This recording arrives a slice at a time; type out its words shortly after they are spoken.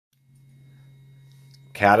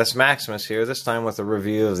Catus Maximus here, this time with a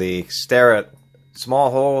review of the Sterrett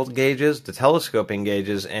small hole gauges, the telescoping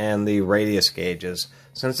gauges, and the radius gauges.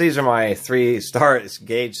 Since these are my 3 Starrett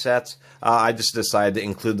gauge sets, I just decided to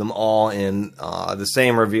include them all in the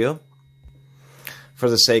same review for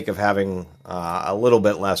the sake of having a little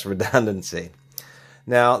bit less redundancy.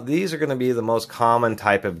 Now, these are going to be the most common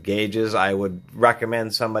type of gauges I would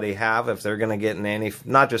recommend somebody have if they're going to get in any,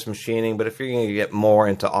 not just machining, but if you're going to get more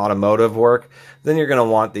into automotive work, then you're going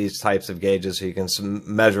to want these types of gauges so you can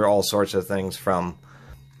measure all sorts of things from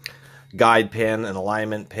guide pin and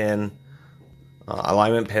alignment pins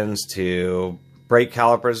to brake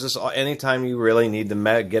calipers. This anytime you really need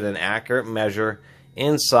to get an accurate measure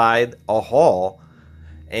inside a hole,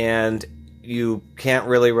 and you can't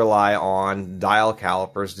really rely on dial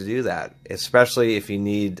calipers to do that, especially if you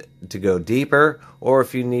need to go deeper or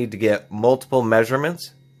if you need to get multiple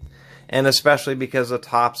measurements, and especially because the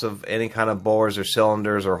tops of any kind of bores or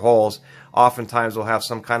cylinders or holes oftentimes will have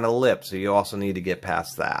some kind of lip, so you also need to get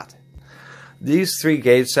past that. These 3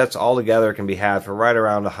 gauge sets all together can be had for right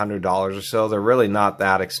around $100 or so. They're really not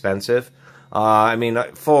that expensive. I mean,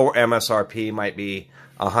 full MSRP might be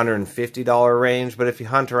 $150 range, but if you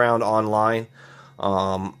hunt around online,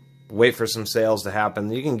 wait for some sales to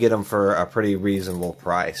happen, you can get them for a pretty reasonable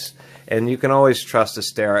price. And you can always trust the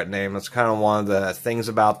Sterrett name. It's kind of one of the things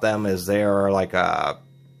about them is they are like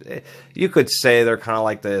you could say they're kind of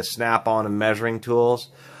like the snap-on and measuring tools.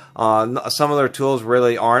 Some of their tools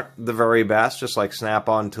really aren't the very best, just like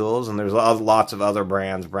snap-on tools, and there's lots of other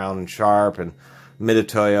brands, Brown & Sharp and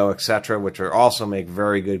Mitutoyo, etc., which are also make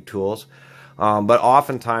very good tools. But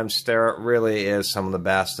oftentimes Sterrett really is some of the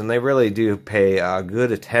best, and they really do pay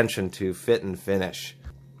good attention to fit and finish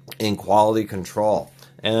in quality control.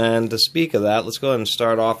 And to speak of that, let's go ahead and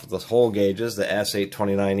start off with the hole gauges, the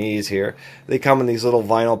S829Es here. They come in these little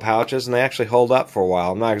vinyl pouches, and they actually hold up for a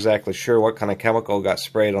while. I'm not exactly sure what kind of chemical got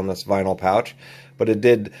sprayed on this vinyl pouch, but it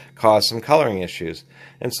did cause some coloring issues.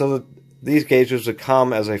 And so these gauges would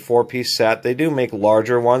come as a 4-piece set. They do make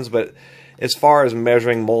larger ones, but as far as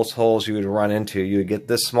measuring most holes you would run into, you would get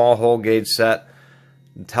this small hole gauge set,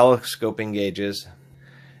 telescoping gauges,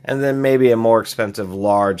 and then maybe a more expensive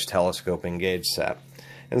large telescoping gauge set.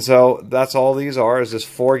 And so that's all these are, is just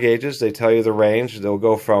 4 gauges. They tell you the range. They'll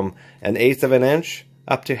go from 1/8 of an inch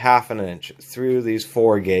up to 1/2 an inch through these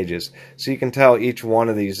 4 gauges. So you can tell each one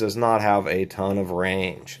of these does not have a ton of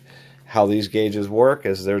range. How these gauges work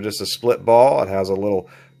is they're just a split ball. It has a little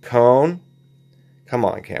cone. Come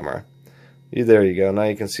on, camera. There you go. Now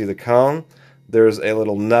you can see the cone. There's a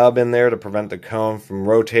little nub in there to prevent the cone from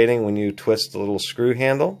rotating when you twist the little screw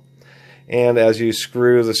handle. And as you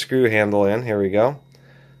screw the screw handle in, here we go,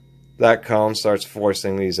 that cone starts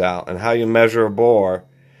forcing these out. And how you measure a bore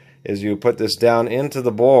is you put this down into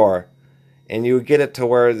the bore, and you get it to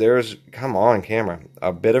where there's, come on camera,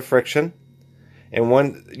 a bit of friction. And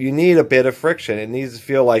when you need a bit of friction, it needs to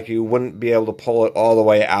feel like you wouldn't be able to pull it all the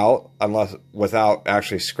way out without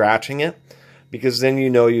actually scratching it, because then you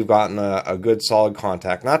know you've gotten a good solid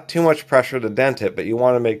contact. Not too much pressure to dent it, but you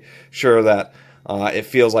want to make sure that it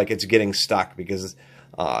feels like it's getting stuck, because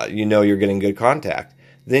you know you're getting good contact.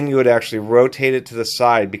 Then you would actually rotate it to the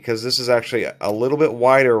side, because this is actually a little bit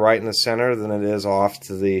wider right in the center than it is off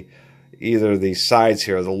to either the sides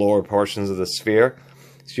here, the lower portions of the sphere.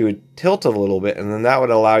 So you would tilt it a little bit, and then that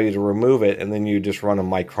would allow you to remove it, and then you just run a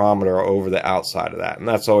micrometer over the outside of that. And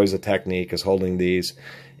that's always a technique, is holding these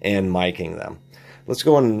and miking them. Let's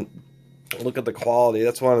go and look at the quality.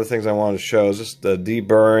 That's one of the things I wanted to show, is just the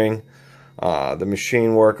deburring, the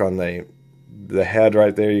machine work on the head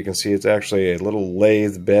right there. You can see it's actually a little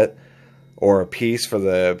lathe bit or a piece for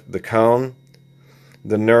the cone.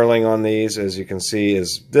 The knurling on these, as you can see,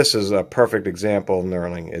 this is a perfect example of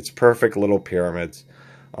knurling. It's perfect little pyramids.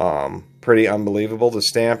 Pretty unbelievable. The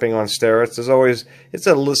stamping on Starrett's is always,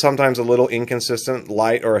 sometimes a little inconsistent,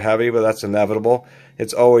 light or heavy, but that's inevitable.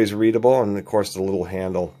 It's always readable, and of course the little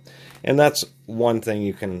handle. And that's one thing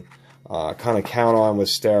you can kind of count on with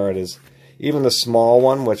Sterrett, is even the small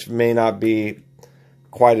one, which may not be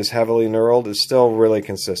quite as heavily knurled, is still really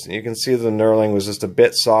consistent. You can see the knurling was just a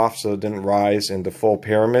bit soft, so it didn't rise into full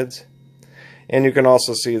pyramids. And you can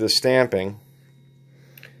also see the stamping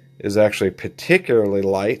is actually particularly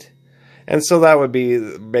light. And so that would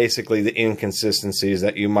be basically the inconsistencies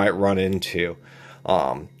that you might run into.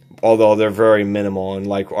 Although they're very minimal, and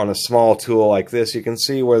like on a small tool like this, you can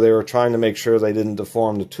see where they were trying to make sure they didn't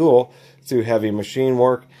deform the tool through heavy machine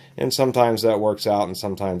work, and sometimes that works out and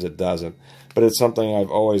sometimes it doesn't. But it's something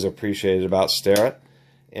I've always appreciated about Starrett,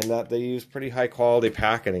 in that they use pretty high quality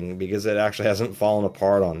packaging, because it actually hasn't fallen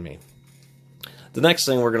apart on me. The next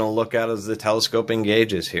thing we're going to look at is the telescoping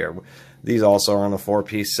gauges here. These also are on a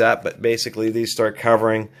 4-piece set, but basically these start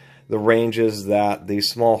covering the ranges that the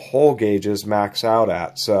small hole gauges max out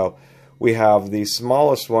at. So we have the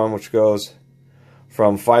smallest one, which goes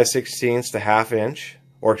from 5/16 to 1/2 inch,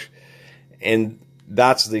 and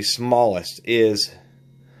that's the smallest. Is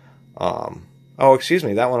oh, excuse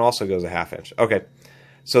me, that one also goes a 1/2 inch. Okay,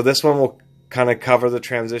 so this one will kind of cover the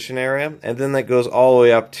transition area, and then that goes all the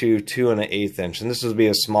way up to 2 1/8 inch, and this would be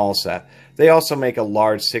a small set. They also make a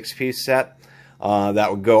large 6-piece set that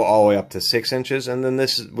would go all the way up to 6 inches, and then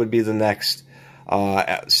this would be the next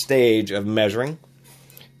stage of measuring.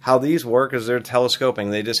 How these work is they're telescoping.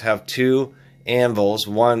 They just have 2 anvils,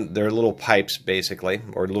 they're little pipes basically,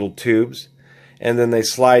 or little tubes, and then they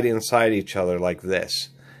slide inside each other like this.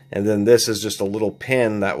 And then this is just a little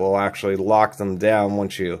pin that will actually lock them down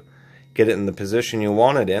once you get it in the position you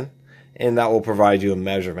want it in, and that will provide you a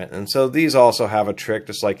measurement. And so these also have a trick,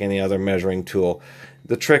 just like any other measuring tool.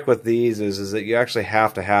 The trick with these is that you actually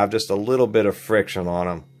have to have just a little bit of friction on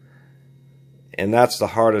them. And that's the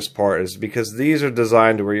hardest part, is because these are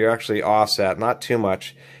designed to where you're actually offset, not too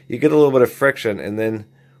much. You get a little bit of friction, and then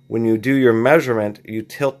when you do your measurement, you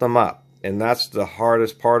tilt them up. And that's the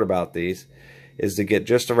hardest part about these, is to get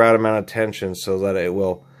just the right amount of tension so that it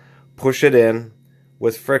will push it in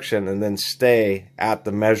with friction and then stay at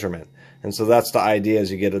the measurement. And so that's the idea,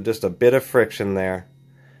 is you get just a bit of friction there,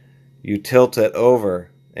 you tilt it over,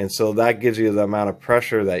 and so that gives you the amount of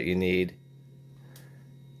pressure that you need.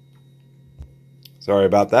 Sorry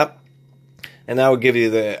about that. And that will give you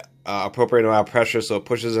the appropriate amount of pressure, so it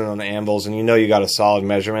pushes in on the anvils, and you know you got a solid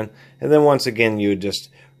measurement. And then once again, you would just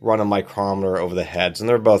run a micrometer over the heads, and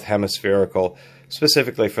they're both hemispherical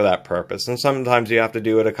specifically for that purpose. And sometimes you have to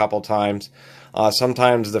do it a couple times.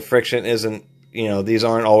 Sometimes the friction isn't, these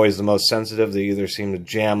aren't always the most sensitive. They either seem to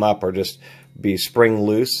jam up or just be spring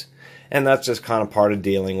loose. And that's just kind of part of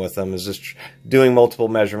dealing with them, is just doing multiple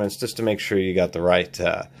measurements just to make sure you got the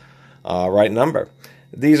right number.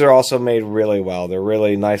 These are also made really well. They're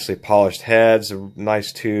really nicely polished heads,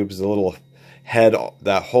 nice tubes. The little head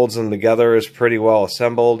that holds them together is pretty well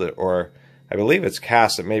assembled, or I believe it's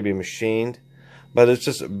cast, it may be machined, but it's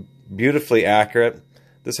just beautifully accurate.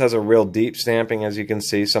 This has a real deep stamping, as you can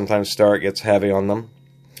see. Sometimes Starrett gets heavy on them.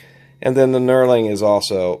 And then the knurling is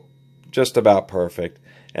also just about perfect.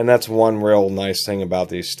 And that's one real nice thing about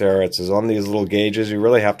these Sterretts, is on these little gauges you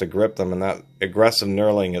really have to grip them, and that aggressive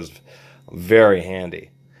knurling is very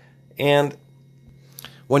handy. And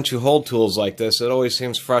once you hold tools like this, it always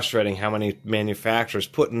seems frustrating how many manufacturers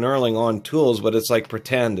put knurling on tools, but it's like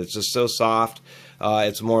pretend. It's just so soft.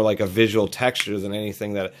 It's more like a visual texture than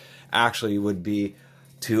anything that actually would be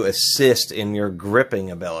to assist in your gripping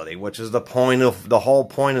ability, which is the whole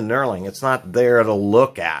point of knurling. It's not there to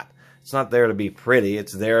look at. It's not there to be pretty.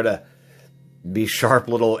 It's there to be sharp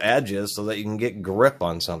little edges so that you can get grip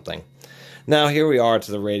on something. Now here we are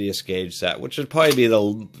to the radius gauge set, which would probably be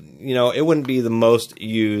it wouldn't be the most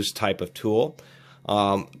used type of tool,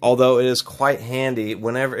 although it is quite handy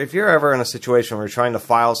if you're ever in a situation where you're trying to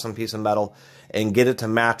file some piece of metal and get it to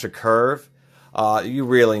match a curve. You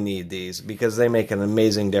really need these, because they make an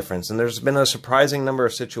amazing difference. And there's been a surprising number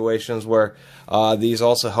of situations where these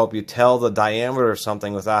also help you tell the diameter of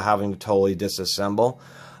something without having to totally disassemble,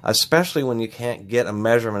 especially when you can't get a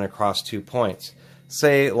measurement across 2 points.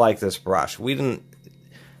 Say like this brush. We didn't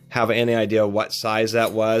have any idea what size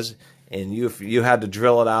that was, and if you had to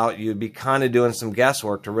drill it out, you'd be kind of doing some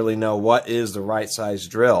guesswork to really know what is the right size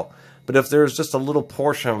drill. But if there's just a little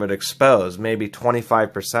portion of it exposed, maybe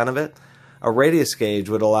 25% of it, a radius gauge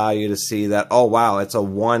would allow you to see that, oh wow, it's a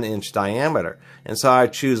 1-inch diameter. And so I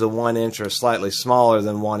choose a 1-inch or slightly smaller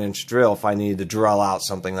than 1-inch drill if I needed to drill out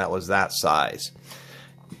something that was that size.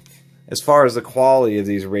 As far as the quality of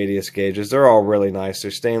these radius gauges, they're all really nice.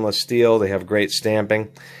 They're stainless steel, they have great stamping,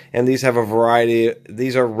 and these have a variety.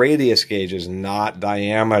 These are radius gauges, not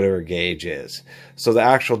diameter gauges. So the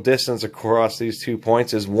actual distance across these 2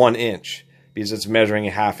 points is 1 inch, because it's measuring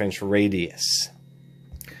a 1/2 inch radius.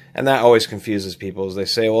 And that always confuses people, as they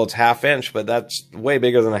say, well, it's 1/2 inch, but that's way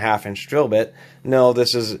bigger than a 1/2 inch drill bit. No,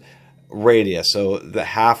 this is radius. So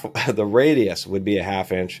the radius would be a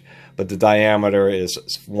 1/2 inch, but the diameter is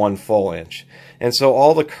 1 full inch. And so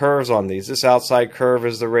all the curves on these, this outside curve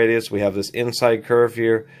is the radius. We have this inside curve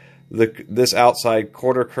here, this outside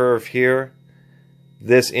quarter curve here,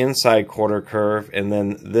 this inside quarter curve, and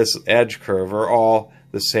then this edge curve are all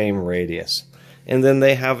the same radius. And then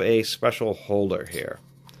they have a special holder here,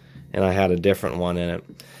 and I had a different one in it.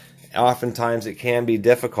 Oftentimes it can be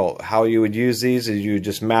difficult. How you would use these is you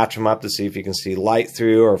just match them up to see if you can see light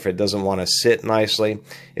through or if it doesn't want to sit nicely.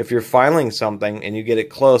 If you're filing something and you get it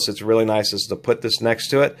close, it's really nice is to put this next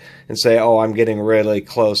to it and say, oh, I'm getting really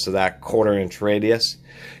close to that 1/4 inch radius.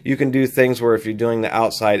 You can do things where if you're doing the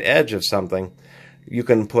outside edge of something, you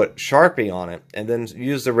can put Sharpie on it and then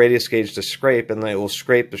use the radius gauge to scrape, and then it will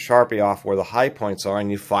scrape the Sharpie off where the high points are, and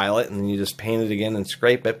you file it and then you just paint it again and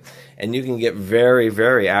scrape it, and you can get very,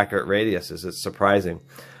 very accurate radiuses. It's surprising.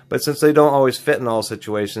 But since they don't always fit in all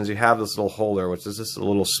situations, you have this little holder, which is just a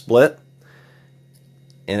little split,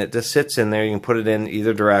 and it just sits in there. You can put it in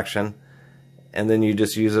either direction, and then you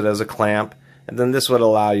just use it as a clamp. And then this would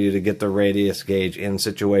allow you to get the radius gauge in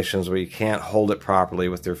situations where you can't hold it properly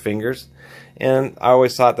with your fingers. And I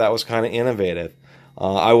always thought that was kind of innovative.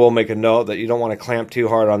 I will make a note that you don't want to clamp too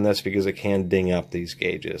hard on this because it can ding up these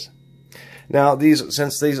gauges. Now,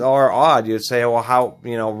 since these are odd, you'd say, well, how,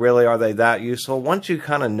 really are they that useful? Once you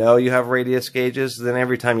kind of know you have radius gauges, then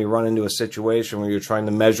every time you run into a situation where you're trying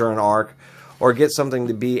to measure an arc or get something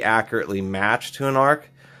to be accurately matched to an arc,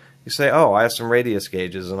 you say, oh, I have some radius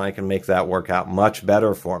gauges and I can make that work out much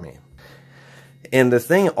better for me. And the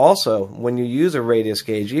thing also, when you use a radius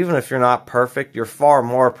gauge, even if you're not perfect, you're far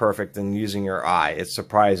more perfect than using your eye. It's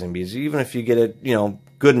surprising because even if you get it,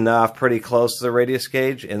 good enough, pretty close to the radius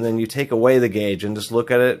gauge, and then you take away the gauge and just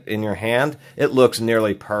look at it in your hand, it looks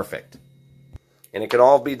nearly perfect. And it can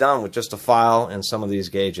all be done with just a file and some of these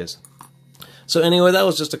gauges. So anyway, that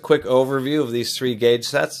was just a quick overview of these 3 gauge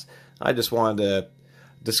sets. I just wanted to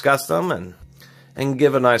discuss them and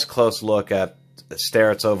give a nice close look at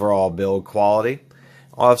Starrett's overall build quality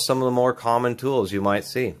of some of the more common tools you might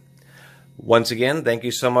see. Once again, thank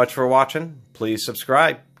you so much for watching. Please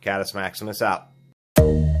subscribe. Catus Maximus out.